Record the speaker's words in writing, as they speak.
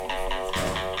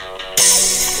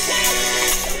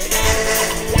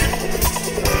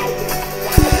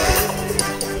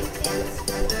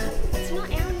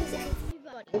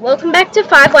welcome back to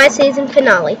 5Y season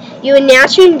finale. You are now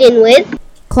tuned in with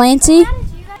Clancy,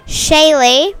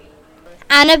 Shaylee,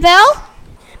 Annabelle,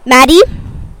 Maddie,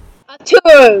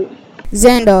 Arturo,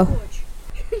 Xander.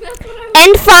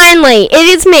 and finally, it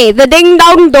is me, the Ding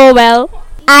Dong Doorbell.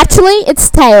 Actually,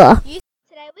 it's Taylor. Today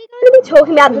we're going to be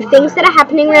talking about the things that are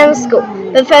happening around the school.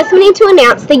 But first we need to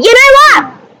announce the you know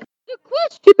what? The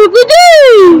question of the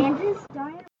day!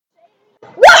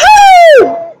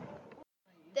 Woohoo!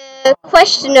 The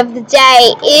question of the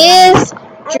day is,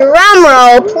 drum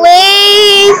roll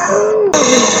please.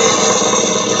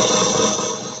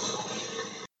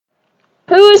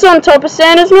 Who is on top of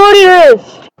Santa's naughty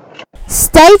list?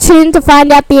 Stay tuned to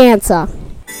find out the answer.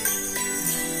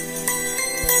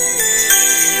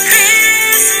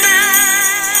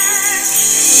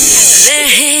 They're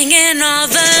hanging all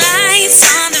the lights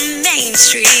on the main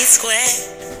street square.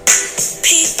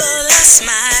 People are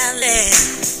smiling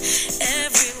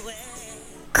everywhere.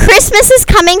 Christmas is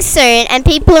coming soon and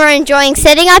people are enjoying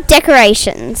setting up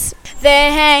decorations.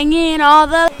 They're hanging all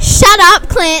the... Shut up,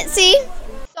 Clancy.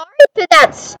 Sorry for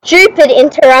that stupid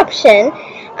interruption.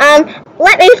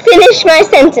 Let me finish my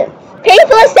sentence.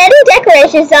 People are setting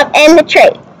decorations up and the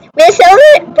tree. We're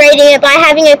celebrating it by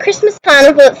having a Christmas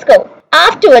carnival at school.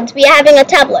 Afterwards, we are having a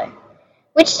tableau,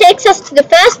 which takes us to the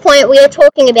first point we are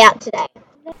talking about today.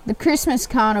 The Christmas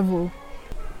carnival.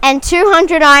 And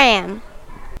 200 I am.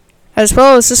 As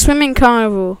well as the swimming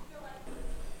carnival.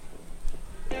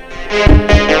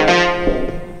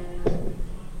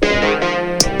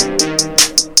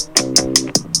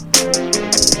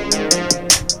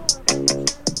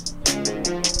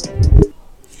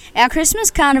 Our Christmas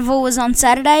carnival was on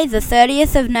Saturday, the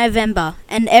 30th of November,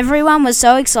 and everyone was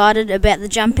so excited about the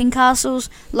jumping castles,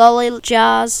 lolly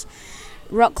jars,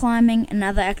 rock climbing, and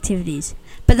other activities.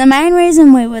 But the main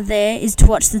reason we were there is to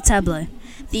watch the tableau.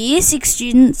 The Year 6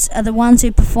 students are the ones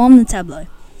who perform the tableau.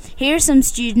 Here are some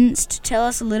students to tell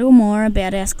us a little more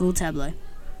about our school tableau.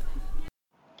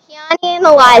 Kiani and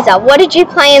Eliza, what did you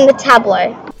play in the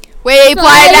tableau? We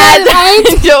played as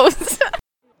angels.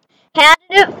 How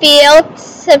did it feel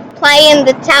to play in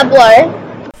the tableau?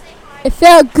 It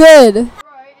felt good.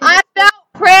 I felt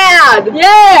proud.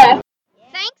 Yeah.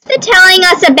 Thanks for telling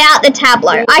us about the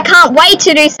tableau. I can't wait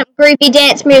to do some groovy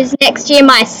dance moves next year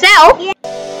myself.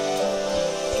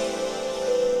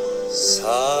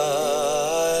 Silent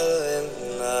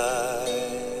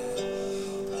night,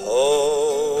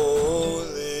 holy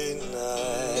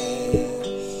night,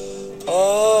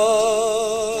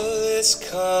 all is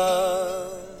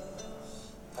calm,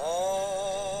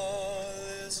 all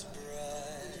is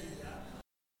bright.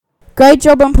 Great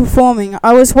job on performing.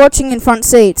 I was watching in front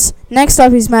seats. Next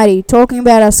up is Maddie, talking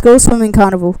about our school swimming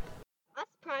carnival. Us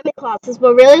primary classes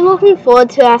were really looking forward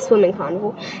to our swimming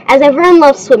carnival, as everyone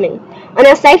loves swimming. On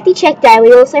our safety check day,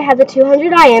 we also had the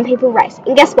 200 IM people race.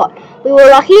 And guess what? We were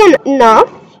lucky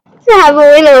enough to have a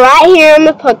winner right here on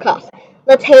the podcast.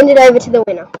 Let's hand it over to the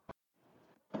winner.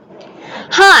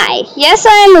 Hi, yes,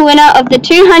 I am the winner of the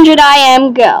 200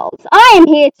 IM girls. I am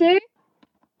here to...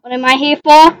 What am I here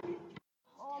for?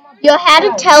 You're here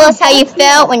to tell us how you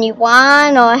felt when you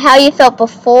won or how you felt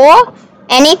before.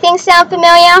 Anything sound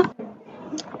familiar?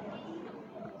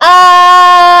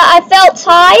 I felt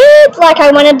tired, like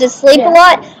I wanted to sleep a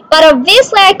lot, but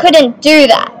obviously I couldn't do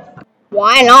that.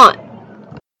 Why not?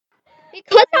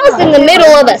 Because I was in the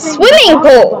middle of a swimming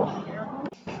pool.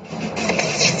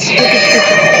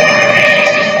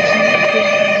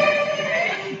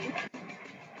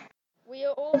 We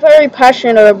are all very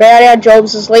passionate about our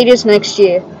jobs as leaders next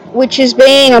year, which is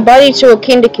being a buddy to a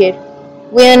kinder kid.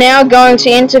 We are now going to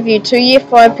interview 2 Year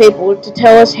 5 people to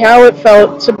tell us how it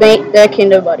felt to meet their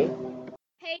kinder buddy.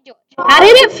 Hey George, how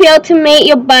did it feel to meet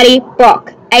your buddy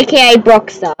Brock, aka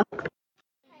Brockstar?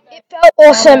 It felt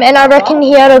awesome and I reckon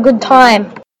he had a good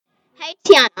time. Hey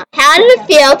Tiana, how did it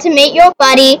feel to meet your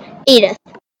buddy Edith?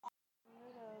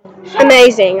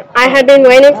 Amazing. I had been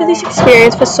waiting for this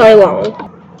experience for so long.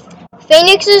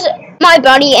 Phoenix is my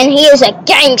buddy and he is a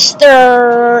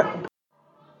gangster.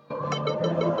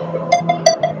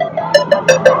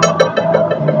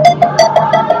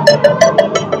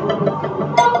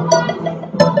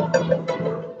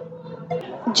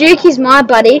 Duke is my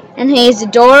buddy and he is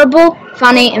adorable,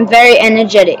 funny and very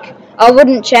energetic. I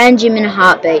wouldn't change him in a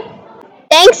heartbeat.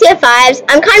 Thanks, Year 5s.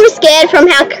 I'm kind of scared from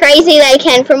how crazy they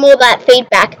can from all that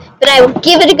feedback, but I will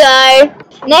give it a go.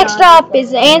 Next up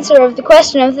is the answer of the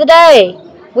question of the day,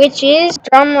 which is,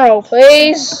 drumroll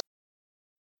please.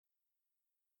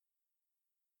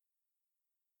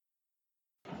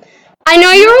 I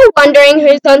know you're all wondering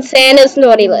who's on Santa's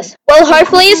naughty list. Well,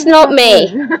 hopefully it's not me.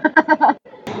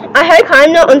 I hope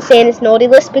I'm not on Santa's naughty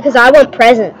list because I want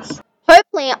presents.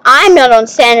 Hopefully, I'm not on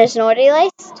Santa's naughty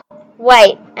list.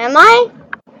 Wait, am I?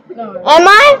 No. Am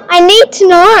I? I need to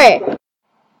know.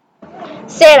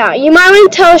 Santa, you might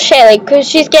want to tell Shaylee because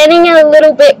she's getting a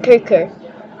little bit cuckoo.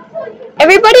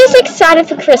 Everybody's excited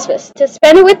for Christmas, to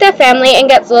spend it with their family and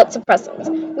get lots of presents.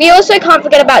 We also can't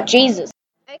forget about Jesus.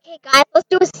 Okay, guys, let's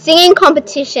do a singing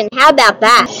competition. How about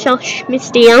that? Shush,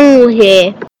 Mr. Young will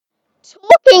hear.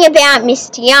 Talking about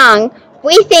Mr. Young,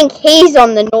 we think he's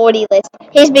on the naughty list.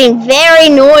 He's been very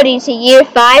naughty to Year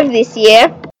 5 this year.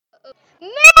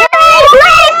 Merry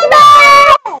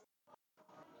Christmas!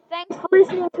 Thanks for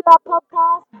listening to our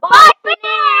podcast. Bye for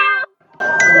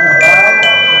now!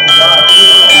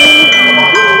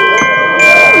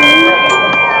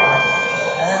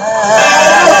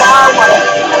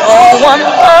 Oh, one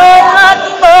more lot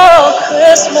for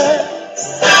Christmas.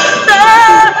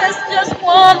 There is just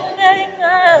one thing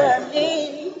I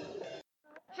need.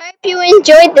 Hope you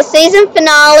enjoyed the season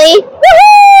finale. Woohoo!